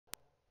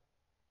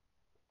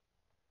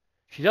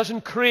She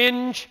doesn't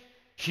cringe.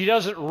 She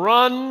doesn't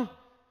run.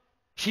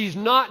 She's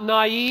not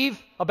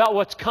naive about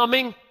what's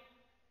coming.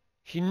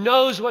 She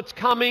knows what's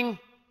coming,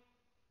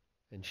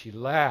 and she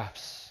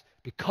laughs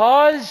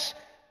because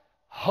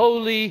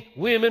holy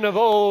women of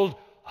old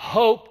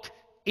hoped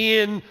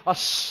in a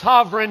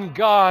sovereign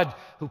God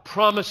who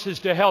promises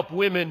to help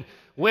women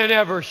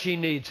whenever she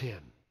needs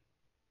Him.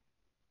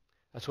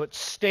 That's what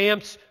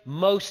stamps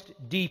most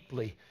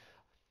deeply.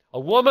 A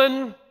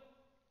woman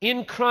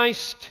in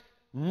Christ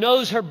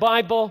knows her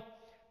Bible,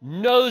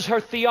 knows her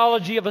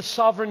theology of a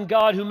sovereign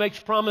God who makes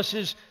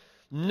promises,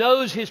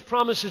 knows His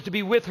promises to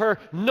be with her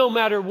no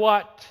matter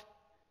what.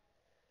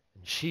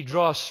 And she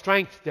draws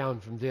strength down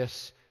from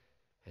this,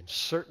 and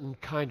certain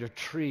kind of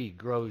tree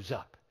grows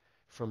up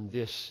from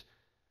this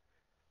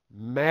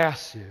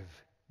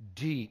massive,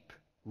 deep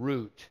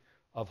root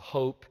of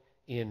hope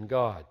in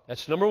God.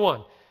 That's number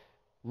one.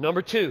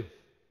 Number two,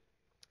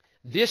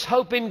 this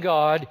hope in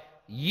God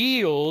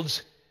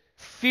yields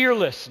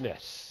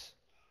fearlessness.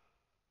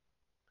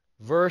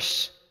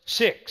 Verse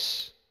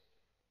 6,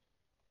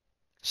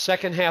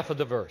 second half of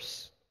the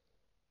verse.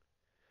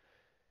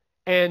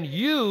 And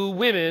you,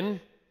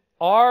 women,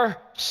 are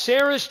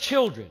Sarah's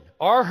children,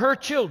 are her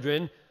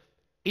children,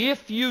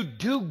 if you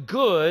do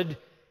good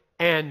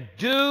and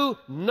do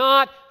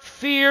not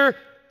fear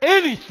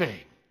anything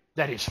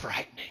that is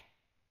frightening,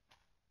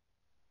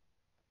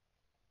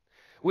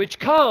 which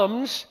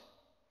comes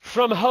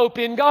from hope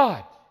in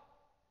God.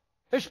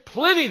 There's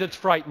plenty that's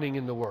frightening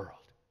in the world.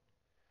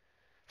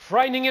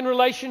 Frightening in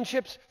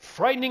relationships,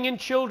 frightening in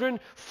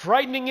children,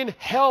 frightening in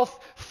health,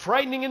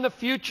 frightening in the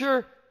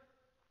future.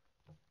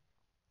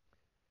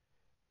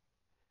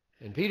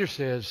 And Peter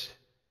says,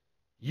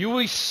 you will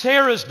be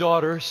Sarah's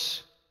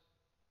daughters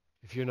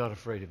if you're not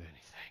afraid of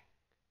anything,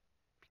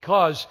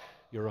 because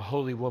you're a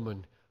holy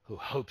woman who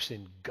hopes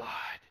in God.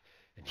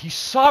 And He's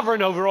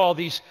sovereign over all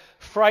these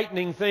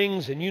frightening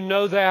things, and you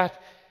know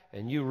that,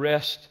 and you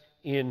rest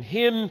in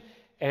Him,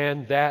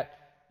 and that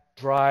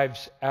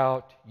drives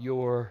out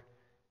your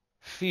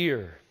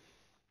fear.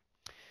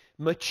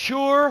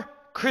 Mature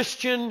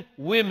Christian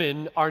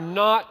women are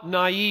not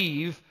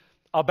naive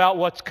about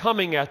what's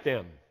coming at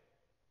them.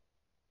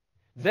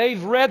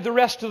 They've read the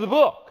rest of the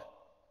book.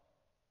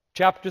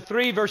 Chapter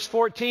 3, verse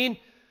 14.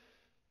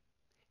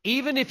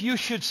 Even if you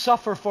should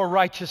suffer for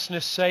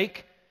righteousness'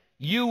 sake,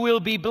 you will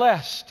be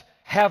blessed.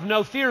 Have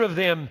no fear of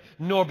them,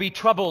 nor be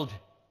troubled.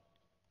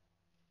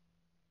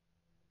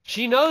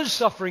 She knows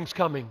suffering's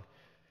coming.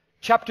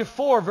 Chapter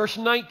 4, verse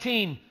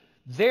 19.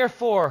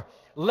 Therefore,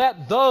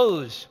 let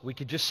those, we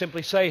could just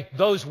simply say,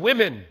 those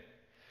women,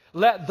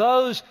 let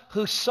those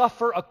who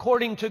suffer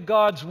according to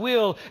God's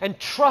will and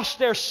trust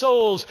their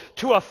souls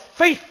to a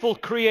faithful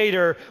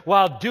Creator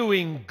while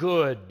doing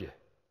good.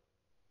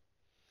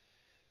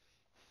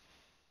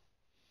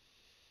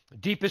 The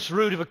deepest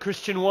root of a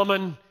Christian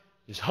woman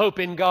is hope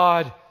in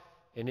God,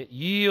 and it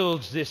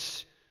yields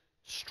this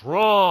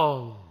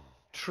strong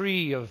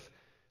tree of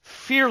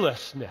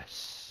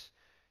fearlessness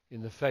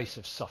in the face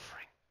of suffering.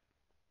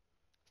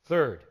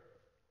 Third,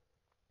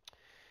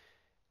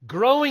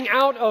 growing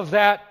out of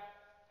that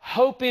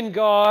hope in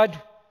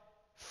God,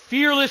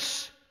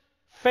 fearless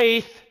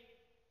faith,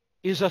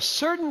 is a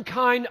certain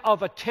kind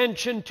of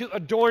attention to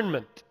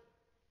adornment.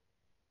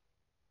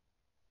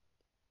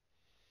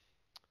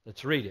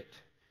 Let's read it.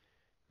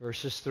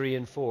 Verses 3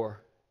 and 4.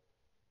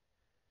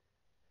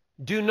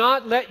 Do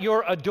not let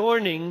your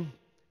adorning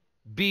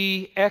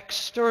be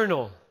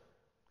external,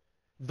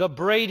 the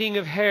braiding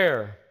of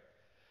hair,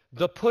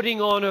 the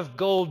putting on of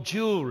gold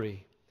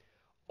jewelry,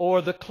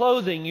 or the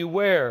clothing you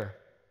wear.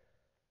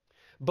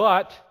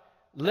 But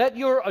let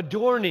your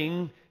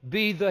adorning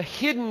be the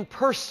hidden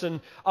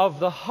person of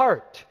the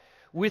heart,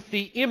 with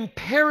the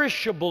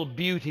imperishable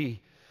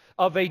beauty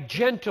of a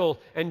gentle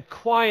and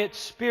quiet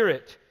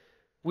spirit,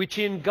 which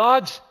in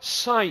God's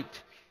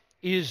sight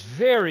is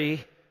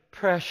very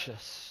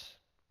precious.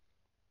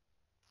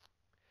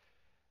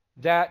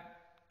 That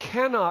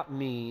cannot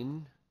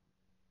mean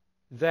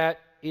that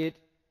it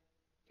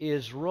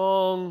is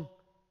wrong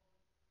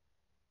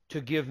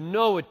to give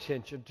no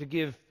attention, to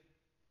give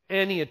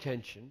any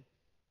attention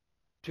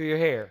to your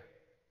hair.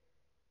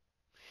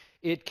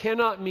 It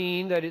cannot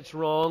mean that it's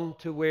wrong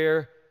to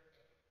wear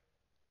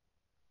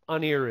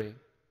an earring,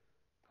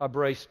 a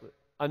bracelet,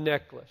 a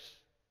necklace.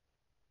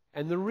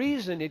 And the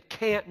reason it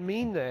can't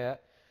mean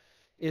that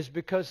is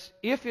because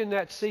if in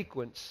that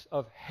sequence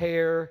of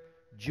hair,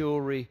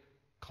 jewelry,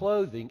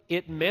 clothing,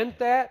 it meant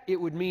that, it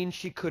would mean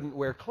she couldn't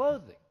wear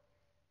clothing.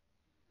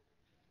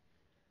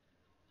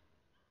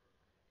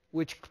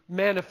 Which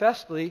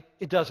manifestly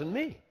it doesn't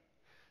mean.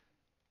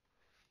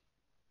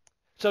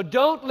 So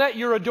don't let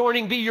your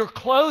adorning be your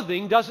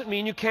clothing doesn't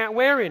mean you can't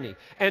wear any.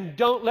 And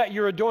don't let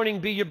your adorning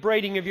be your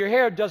braiding of your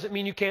hair doesn't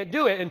mean you can't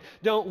do it. And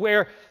don't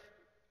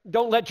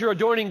let your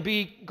adorning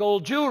be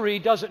gold jewelry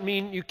doesn't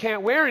mean you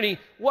can't wear any.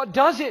 What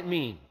does it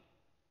mean?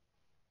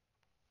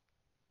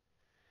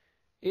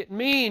 It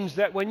means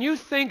that when you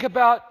think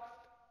about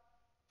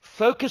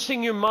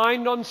focusing your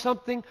mind on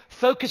something,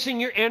 focusing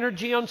your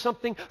energy on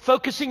something,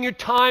 focusing your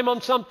time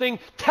on something,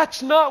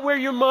 that's not where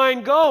your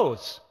mind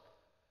goes.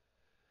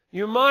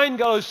 Your mind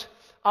goes,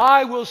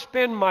 I will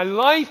spend my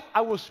life,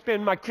 I will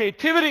spend my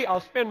creativity, I'll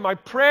spend my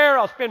prayer,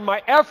 I'll spend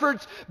my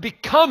efforts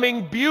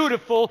becoming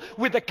beautiful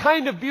with the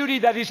kind of beauty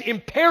that is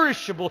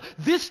imperishable.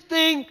 This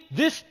thing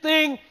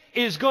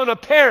is going to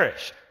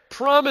perish.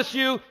 Promise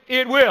you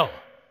it will.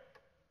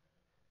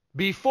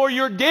 Before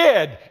you're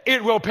dead,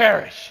 it will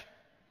perish.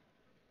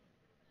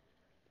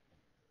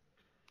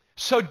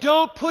 So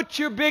don't put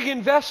your big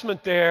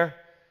investment there.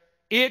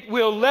 It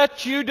will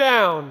let you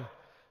down.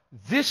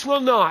 This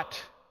will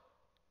not.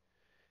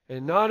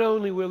 And not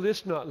only will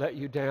this not let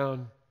you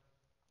down,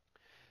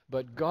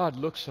 but God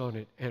looks on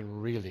it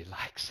and really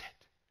likes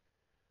it.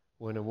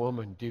 When a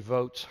woman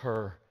devotes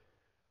her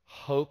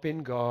hope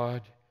in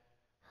God,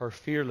 her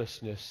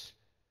fearlessness,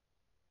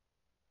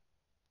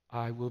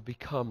 I will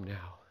become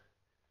now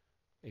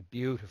a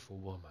beautiful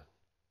woman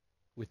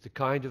with the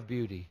kind of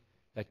beauty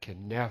that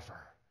can never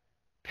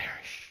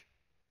perish.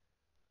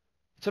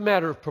 It's a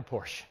matter of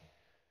proportion.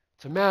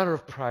 It's a matter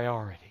of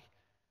priority.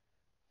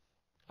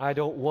 I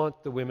don't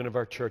want the women of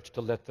our church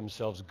to let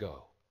themselves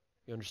go.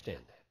 You understand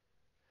that?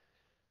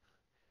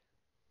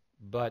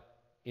 But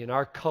in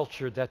our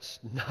culture, that's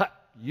not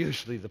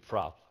usually the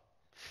problem.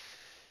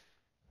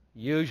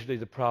 Usually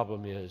the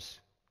problem is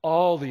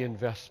all the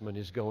investment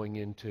is going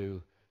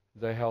into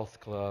the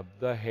health club,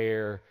 the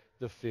hair,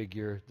 the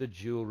figure, the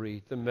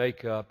jewelry, the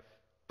makeup.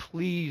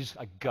 Please,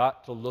 I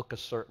got to look a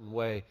certain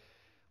way,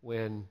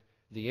 when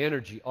the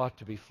energy ought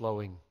to be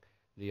flowing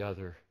the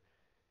other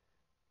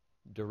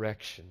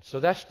direction. So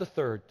that's the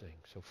third thing.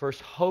 So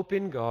first, hope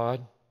in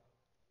God.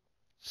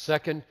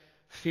 Second,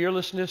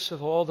 fearlessness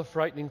of all the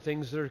frightening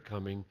things that are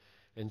coming.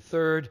 And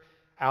third,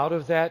 out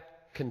of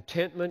that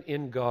contentment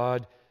in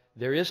God,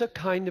 there is a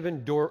kind of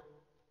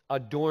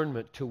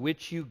adornment to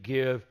which you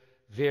give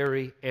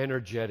very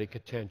energetic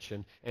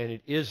attention. And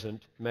it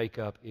isn't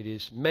makeup. It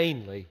is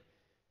mainly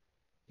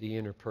the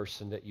inner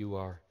person that you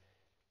are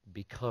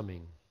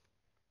becoming.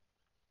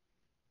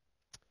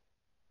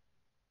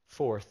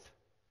 Fourth,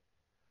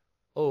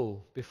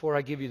 before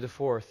I give you the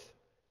fourth,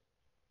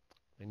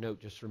 my note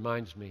just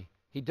reminds me,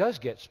 he does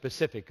get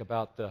specific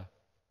about the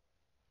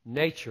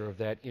nature of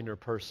that inner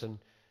person,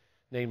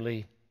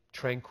 namely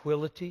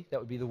tranquility. That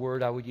would be the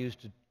word I would use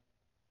to.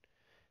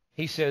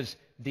 He says,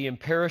 the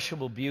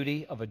imperishable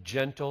beauty of a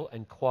gentle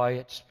and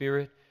quiet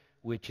spirit,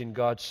 which in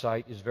God's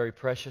sight is very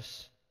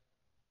precious.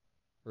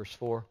 Verse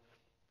 4,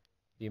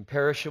 the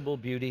imperishable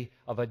beauty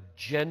of a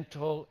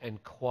gentle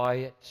and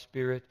quiet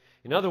spirit.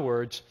 In other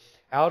words,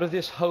 out of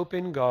this hope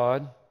in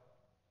God,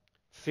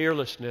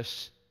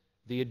 fearlessness,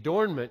 the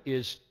adornment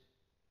is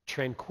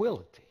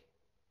tranquility,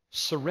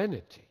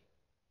 serenity.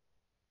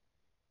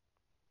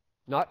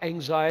 Not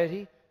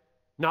anxiety,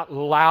 not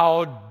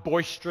loud,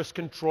 boisterous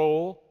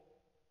control,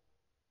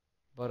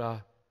 but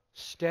a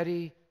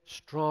steady,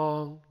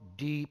 strong,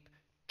 deep,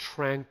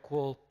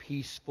 tranquil,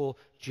 peaceful,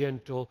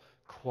 gentle,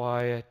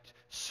 quiet,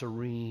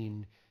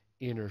 serene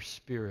inner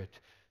spirit.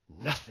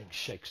 Nothing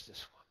shakes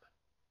this woman.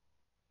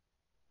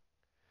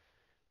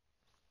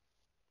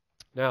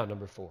 Now,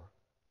 number 4.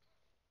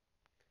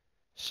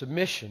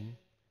 Submission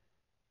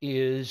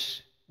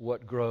is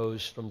what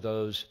grows from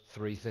those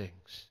three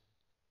things.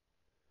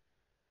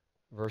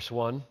 Verse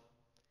 1,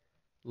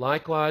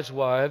 likewise,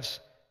 wives,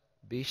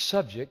 be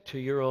subject to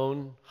your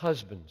own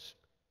husbands.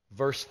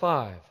 Verse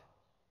 5,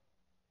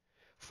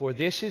 for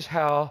this is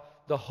how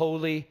the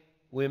holy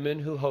women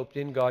who hoped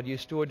in God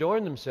used to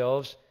adorn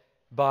themselves,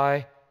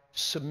 by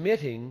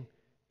submitting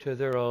to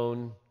their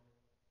own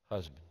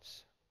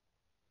husbands.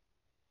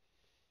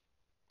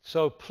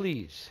 So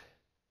please,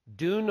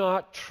 do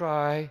not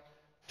try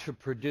to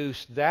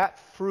produce that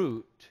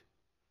fruit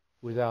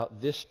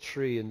without this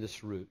tree and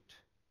this root.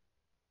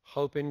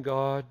 Hope in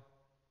God,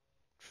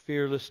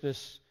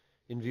 fearlessness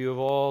in view of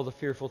all the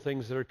fearful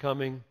things that are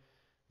coming,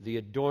 the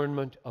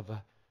adornment of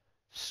a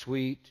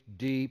sweet,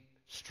 deep,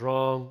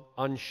 strong,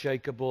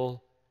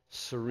 unshakable,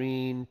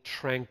 serene,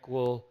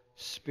 tranquil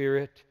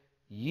spirit,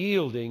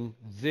 yielding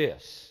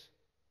this.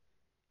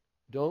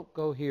 Don't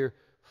go here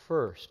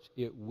first.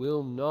 It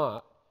will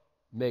not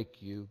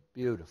make you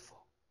beautiful.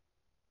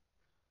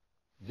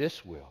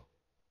 This will.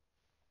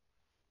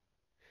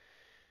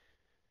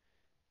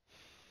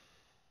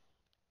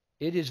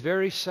 It is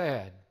very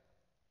sad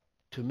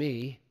to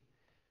me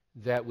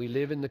that we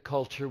live in the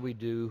culture we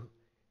do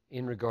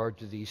in regard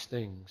to these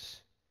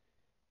things,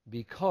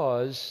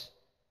 because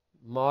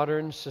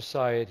modern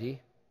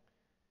society,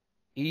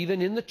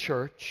 even in the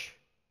church,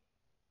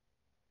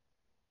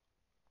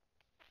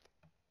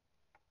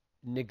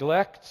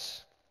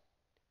 neglects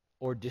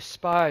or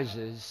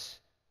despises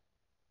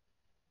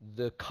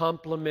the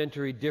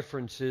complementary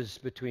differences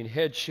between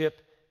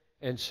headship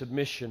and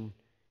submission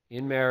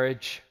in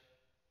marriage.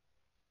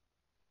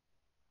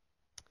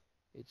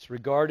 It's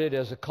regarded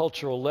as a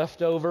cultural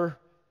leftover,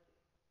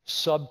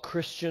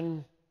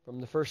 sub-Christian from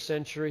the first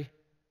century.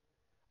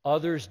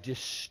 Others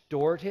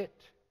distort it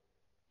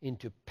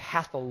into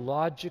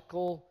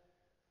pathological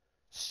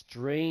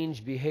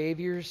strange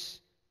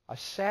behaviors. I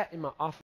sat in my office